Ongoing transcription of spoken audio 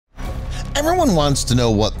Everyone wants to know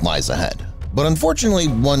what lies ahead, but unfortunately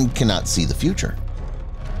one cannot see the future.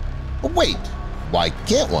 But wait, why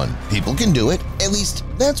can't one? People can do it. At least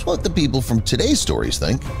that's what the people from today's stories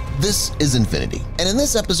think. This is Infinity, and in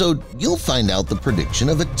this episode you'll find out the prediction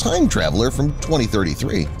of a time traveler from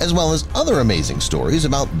 2033, as well as other amazing stories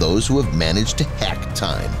about those who have managed to hack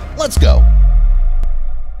time. Let's go!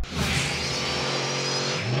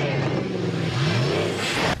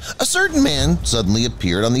 A certain man suddenly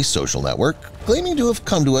appeared on the social network, claiming to have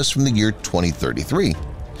come to us from the year 2033.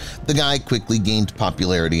 The guy quickly gained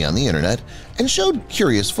popularity on the internet and showed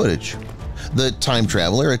curious footage. The time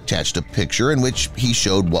traveler attached a picture in which he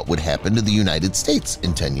showed what would happen to the United States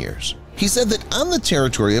in 10 years. He said that on the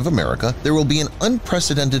territory of America there will be an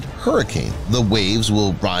unprecedented hurricane. The waves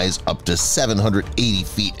will rise up to 780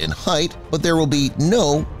 feet in height, but there will be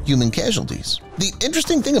no human casualties. The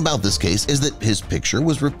interesting thing about this case is that his picture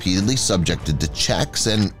was repeatedly subjected to checks,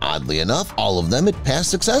 and oddly enough, all of them had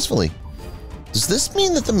passed successfully. Does this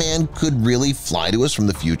mean that the man could really fly to us from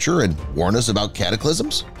the future and warn us about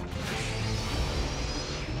cataclysms?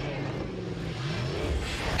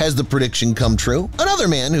 Has the prediction come true? Another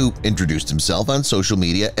man who introduced himself on social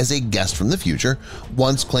media as a guest from the future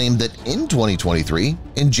once claimed that in 2023,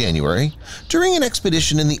 in January, during an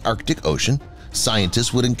expedition in the Arctic Ocean,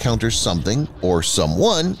 scientists would encounter something or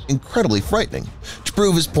someone incredibly frightening. To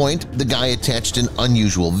prove his point, the guy attached an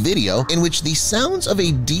unusual video in which the sounds of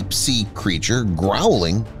a deep-sea creature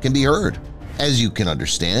growling can be heard. As you can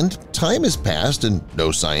understand, time has passed and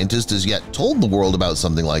no scientist has yet told the world about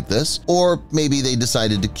something like this, or maybe they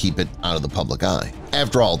decided to keep it out of the public eye.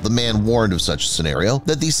 After all, the man warned of such a scenario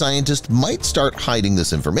that the scientist might start hiding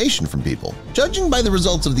this information from people. Judging by the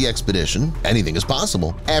results of the expedition, anything is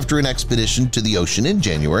possible. After an expedition to the ocean in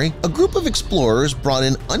January, a group of explorers brought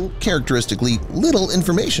in uncharacteristically little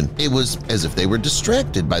information. It was as if they were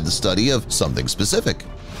distracted by the study of something specific.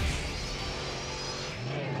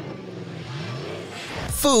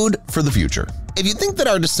 Food for the future. If you think that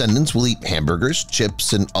our descendants will eat hamburgers,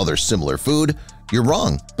 chips, and other similar food, you're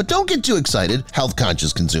wrong. But don't get too excited,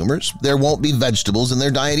 health-conscious consumers. There won't be vegetables in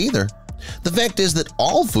their diet either. The fact is that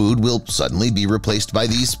all food will suddenly be replaced by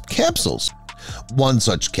these capsules. One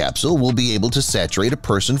such capsule will be able to saturate a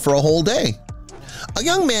person for a whole day. A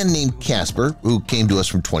young man named Casper, who came to us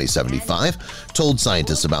from 2075, told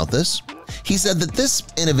scientists about this. He said that this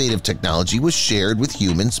innovative technology was shared with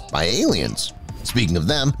humans by aliens. Speaking of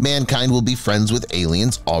them, mankind will be friends with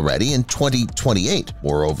aliens already in 2028.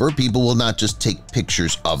 Moreover, people will not just take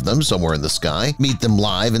pictures of them somewhere in the sky, meet them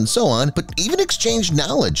live, and so on, but even exchange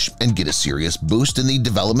knowledge and get a serious boost in the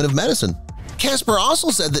development of medicine. Casper also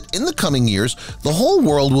said that in the coming years, the whole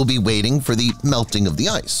world will be waiting for the melting of the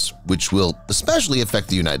ice, which will especially affect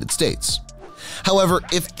the United States. However,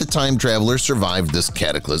 if the time traveler survived this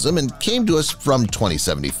cataclysm and came to us from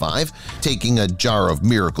 2075, taking a jar of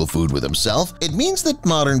miracle food with himself, it means that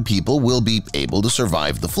modern people will be able to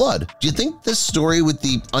survive the flood. Do you think this story with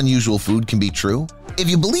the unusual food can be true? If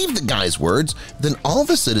you believe the guy's words, then all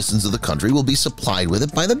the citizens of the country will be supplied with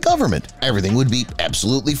it by the government. Everything would be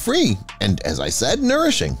absolutely free and, as I said,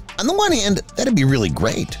 nourishing. On the one hand, that'd be really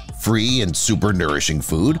great. Free and super nourishing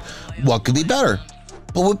food. What could be better?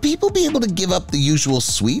 But would people be able to give up the usual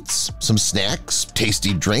sweets, some snacks,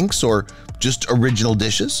 tasty drinks, or just original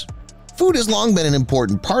dishes? Food has long been an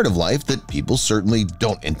important part of life that people certainly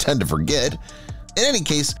don't intend to forget. In any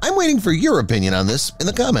case, I'm waiting for your opinion on this in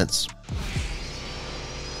the comments.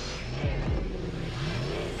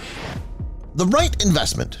 The right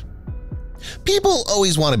investment. People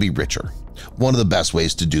always want to be richer. One of the best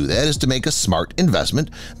ways to do that is to make a smart investment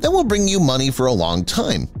that will bring you money for a long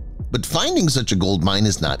time. But finding such a gold mine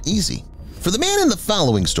is not easy. For the man in the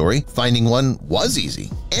following story, finding one was easy.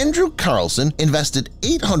 Andrew Carlson invested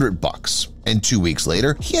 $800, and 2 weeks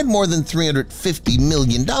later, he had more than $350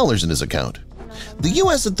 million in his account. The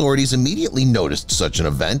U.S. authorities immediately noticed such an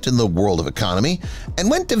event in the world of economy and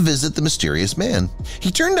went to visit the mysterious man. He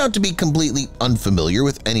turned out to be completely unfamiliar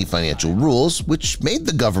with any financial rules, which made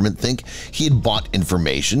the government think he had bought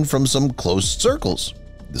information from some closed circles.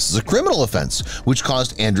 This is a criminal offense, which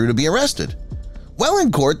caused Andrew to be arrested. While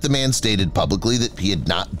in court, the man stated publicly that he had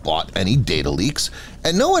not bought any data leaks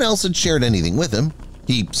and no one else had shared anything with him.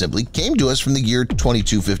 He simply came to us from the year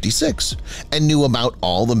 2256 and knew about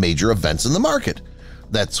all the major events in the market.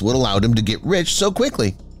 That's what allowed him to get rich so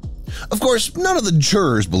quickly. Of course, none of the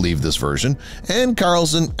jurors believed this version, and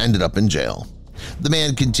Carlson ended up in jail. The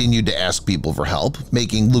man continued to ask people for help,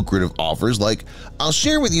 making lucrative offers like, "I'll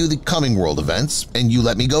share with you the coming world events and you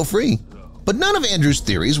let me go free." But none of Andrew's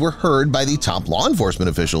theories were heard by the top law enforcement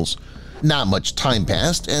officials. Not much time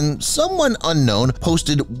passed, and someone unknown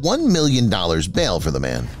posted $1 million bail for the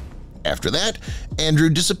man. After that, Andrew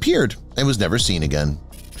disappeared and was never seen again.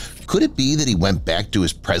 Could it be that he went back to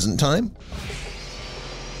his present time?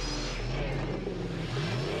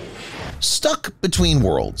 Stuck between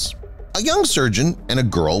worlds. A young surgeon and a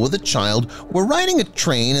girl with a child were riding a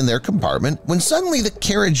train in their compartment when suddenly the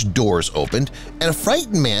carriage doors opened and a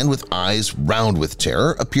frightened man with eyes round with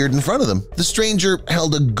terror appeared in front of them. The stranger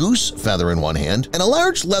held a goose feather in one hand and a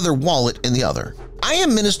large leather wallet in the other. "I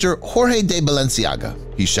am Minister Jorge de Balenciaga,"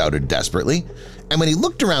 he shouted desperately, and when he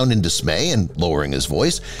looked around in dismay and, lowering his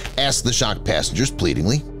voice, asked the shocked passengers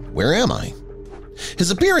pleadingly, "Where am I?"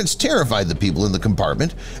 His appearance terrified the people in the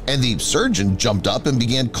compartment, and the surgeon jumped up and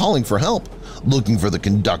began calling for help, looking for the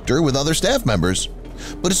conductor with other staff members.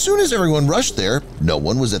 But as soon as everyone rushed there, no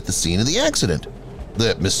one was at the scene of the accident.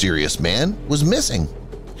 The mysterious man was missing.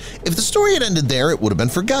 If the story had ended there, it would have been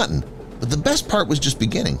forgotten, but the best part was just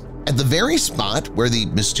beginning. At the very spot where the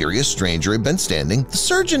mysterious stranger had been standing, the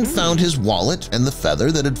surgeon found his wallet and the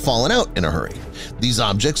feather that had fallen out in a hurry. These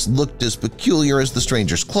objects looked as peculiar as the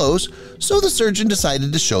stranger's clothes, so the surgeon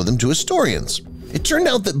decided to show them to historians. It turned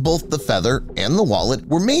out that both the feather and the wallet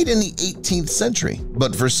were made in the 18th century,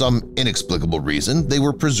 but for some inexplicable reason, they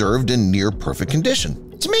were preserved in near-perfect condition.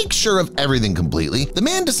 To make sure of everything completely, the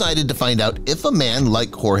man decided to find out if a man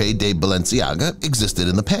like Jorge de Balenciaga existed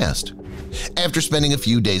in the past. After spending a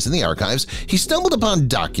few days in the archives, he stumbled upon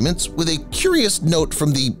documents with a curious note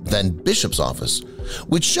from the then bishop's office,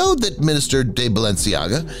 which showed that Minister de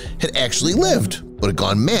Balenciaga had actually lived, but had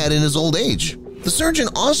gone mad in his old age. The surgeon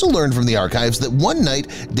also learned from the archives that one night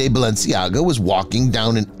de Balenciaga was walking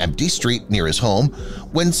down an empty street near his home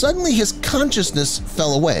when suddenly his consciousness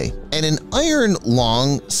fell away and an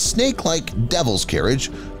iron-long, snake-like devil's carriage,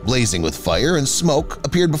 blazing with fire and smoke,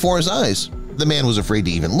 appeared before his eyes. The man was afraid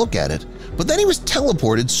to even look at it, but then he was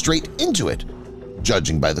teleported straight into it.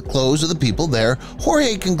 Judging by the clothes of the people there,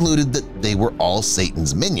 Jorge concluded that they were all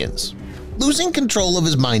Satan's minions. Losing control of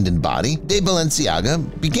his mind and body, de Balenciaga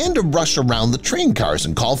began to rush around the train cars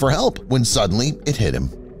and call for help when suddenly it hit him.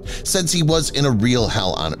 Since he was in a real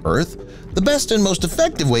hell on earth, the best and most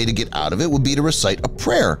effective way to get out of it would be to recite a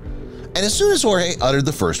prayer. And as soon as Jorge uttered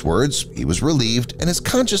the first words, he was relieved and his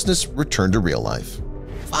consciousness returned to real life.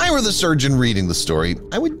 If I were the surgeon reading the story,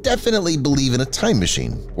 I would definitely believe in a time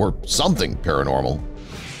machine or something paranormal.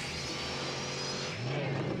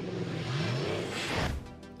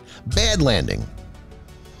 Bad landing.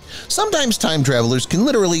 Sometimes time travelers can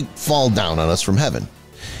literally fall down on us from heaven.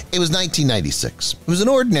 It was 1996. It was an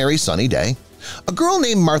ordinary sunny day. A girl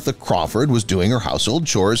named Martha Crawford was doing her household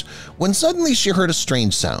chores when suddenly she heard a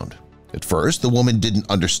strange sound. At first, the woman didn't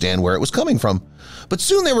understand where it was coming from, but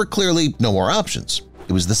soon there were clearly no more options.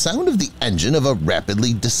 It was the sound of the engine of a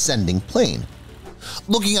rapidly descending plane.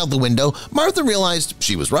 Looking out the window, Martha realized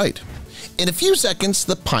she was right. In a few seconds,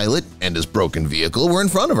 the pilot and his broken vehicle were in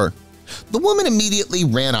front of her. The woman immediately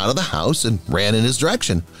ran out of the house and ran in his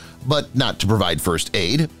direction, but not to provide first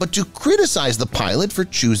aid, but to criticize the pilot for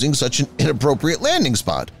choosing such an inappropriate landing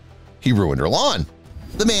spot. He ruined her lawn.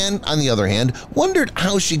 The man, on the other hand, wondered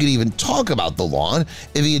how she could even talk about the lawn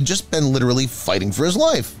if he had just been literally fighting for his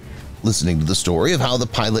life. Listening to the story of how the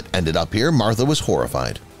pilot ended up here, Martha was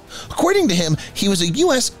horrified. According to him, he was a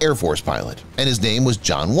U.S. Air Force pilot, and his name was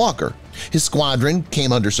John Walker. His squadron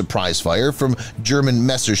came under surprise fire from German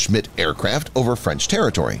Messerschmitt aircraft over French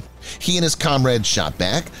territory. He and his comrades shot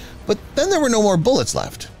back, but then there were no more bullets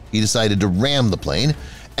left. He decided to ram the plane,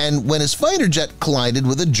 and when his fighter jet collided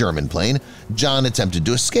with a German plane, John attempted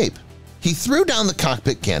to escape. He threw down the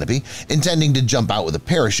cockpit canopy, intending to jump out with a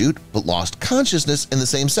parachute, but lost consciousness in the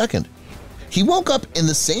same second. He woke up in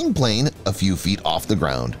the same plane a few feet off the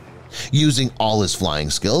ground. Using all his flying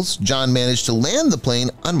skills, John managed to land the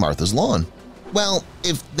plane on Martha's lawn. Well,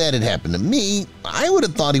 if that had happened to me, I would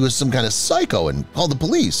have thought he was some kind of psycho and called the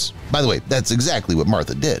police. By the way, that's exactly what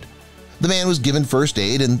Martha did. The man was given first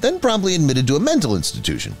aid and then promptly admitted to a mental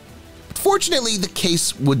institution. But fortunately, the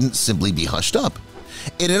case wouldn't simply be hushed up.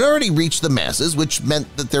 It had already reached the masses, which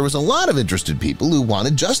meant that there was a lot of interested people who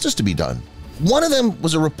wanted justice to be done. One of them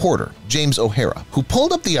was a reporter, James O'Hara, who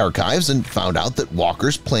pulled up the archives and found out that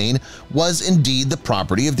Walker's plane was indeed the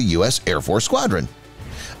property of the U.S. Air Force Squadron.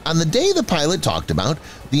 On the day the pilot talked about,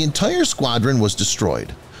 the entire squadron was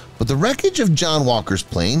destroyed, but the wreckage of John Walker's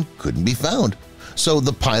plane couldn't be found, so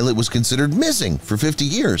the pilot was considered missing for 50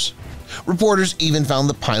 years. Reporters even found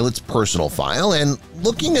the pilot's personal file and,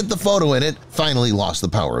 looking at the photo in it, finally lost the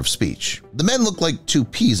power of speech. The men looked like two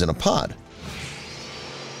peas in a pod.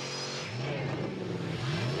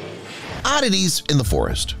 Oddities in the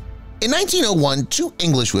forest. In 1901, two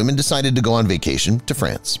English women decided to go on vacation to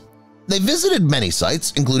France. They visited many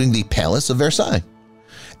sites, including the Palace of Versailles.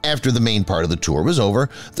 After the main part of the tour was over,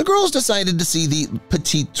 the girls decided to see the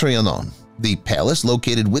Petit Trianon, the palace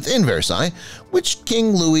located within Versailles, which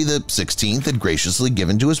King Louis XVI had graciously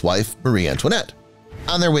given to his wife Marie Antoinette.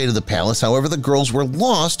 On their way to the palace, however, the girls were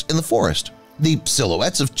lost in the forest. The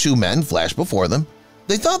silhouettes of two men flashed before them.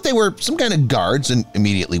 They thought they were some kind of guards and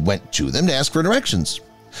immediately went to them to ask for directions.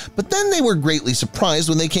 But then they were greatly surprised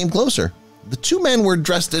when they came closer. The two men were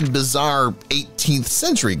dressed in bizarre 18th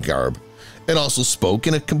century garb and also spoke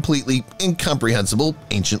in a completely incomprehensible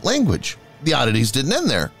ancient language. The oddities didn't end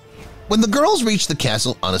there. When the girls reached the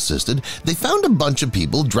castle unassisted, they found a bunch of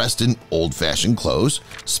people dressed in old-fashioned clothes,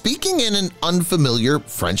 speaking in an unfamiliar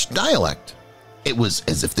French dialect. It was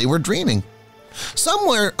as if they were dreaming.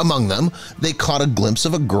 Somewhere among them, they caught a glimpse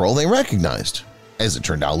of a girl they recognized. As it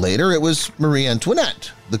turned out later, it was Marie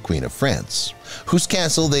Antoinette, the Queen of France, whose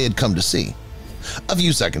castle they had come to see. A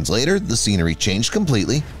few seconds later, the scenery changed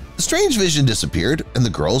completely. The strange vision disappeared, and the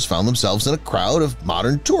girls found themselves in a crowd of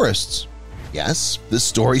modern tourists. Yes, this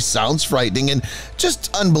story sounds frightening and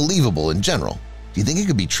just unbelievable in general. Do you think it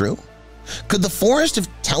could be true? Could the forest have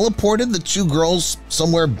teleported the two girls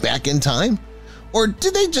somewhere back in time? Or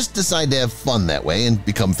did they just decide to have fun that way and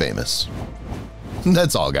become famous?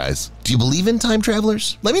 That's all, guys. Do you believe in time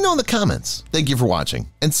travelers? Let me know in the comments. Thank you for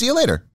watching, and see you later.